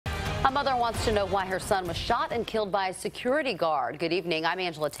A mother wants to know why her son was shot and killed by a security guard. Good evening. I'm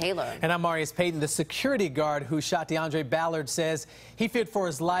Angela Taylor. And I'm Marius Payton. The security guard who shot DeAndre Ballard says he feared for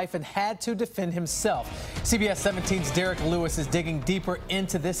his life and had to defend himself. CBS 17's Derek Lewis is digging deeper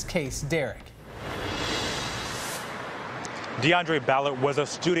into this case. Derek. DeAndre Ballard was a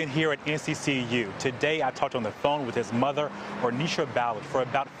student here at NCCU. Today, I talked on the phone with his mother, Ornisha Ballard, for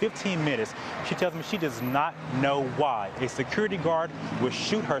about 15 minutes. She tells me she does not know why a security guard would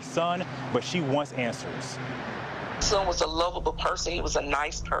shoot her son, but she wants answers. My son was a lovable person. He was a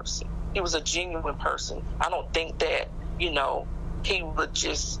nice person. He was a genuine person. I don't think that, he would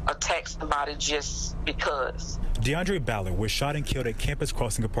just attack somebody just because. DeAndre Ballard was shot and killed at Campus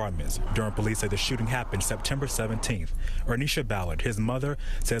Crossing Apartments. Durham police say the shooting happened September 17th. Ornisha Ballard, his mother,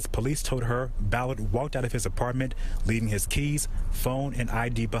 says police told her Ballard walked out of his apartment, leaving his keys, phone, and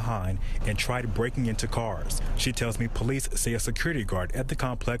ID behind, and tried breaking into cars. She tells me police say a security guard at the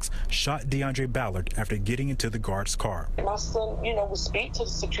complex shot DeAndre Ballard after getting into the guard's car. My son, would speak to the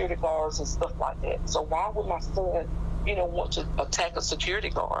security guards and stuff like that. So why would my son want to attack a security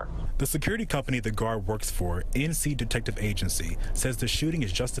guard? The security company the guard works for, NC Detective Agency, says the shooting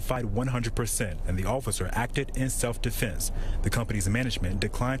is justified 100% and the officer acted in self-defense. The company's management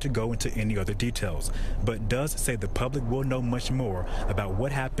declined to go into any other details, but does say the public will know much more about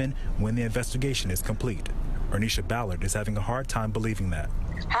what happened when the investigation is complete. Ornisha Ballard is having a hard time believing that.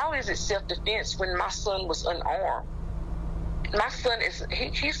 How is it self-defense when my son was unarmed? My son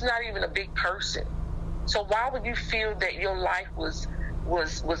he's not even a big person. So why would you feel that your life was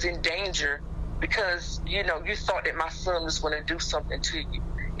in danger because, you thought that my son was going to do something to you?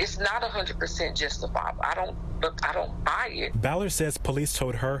 It's not 100% justifiable. I don't buy it. Ballard says police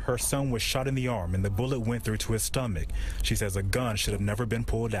told her son was shot in the arm and the bullet went through to his stomach. She says a gun should have never been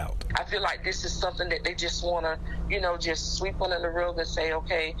pulled out. I feel like this is something that they just want to, just sweep under the rug and say,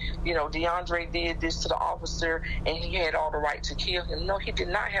 okay, DeAndre did this to the officer and he had all the right to kill him. No, he did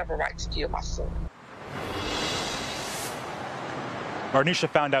not have a right to kill my son. Ornisha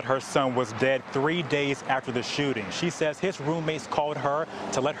found out her son was dead 3 days after the shooting. She says his roommates called her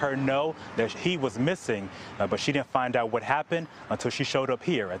to let her know that he was missing, but she didn't find out what happened until she showed up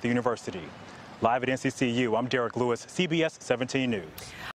here at the university. Live at NCCU, I'm Derek Lewis, CBS 17 News.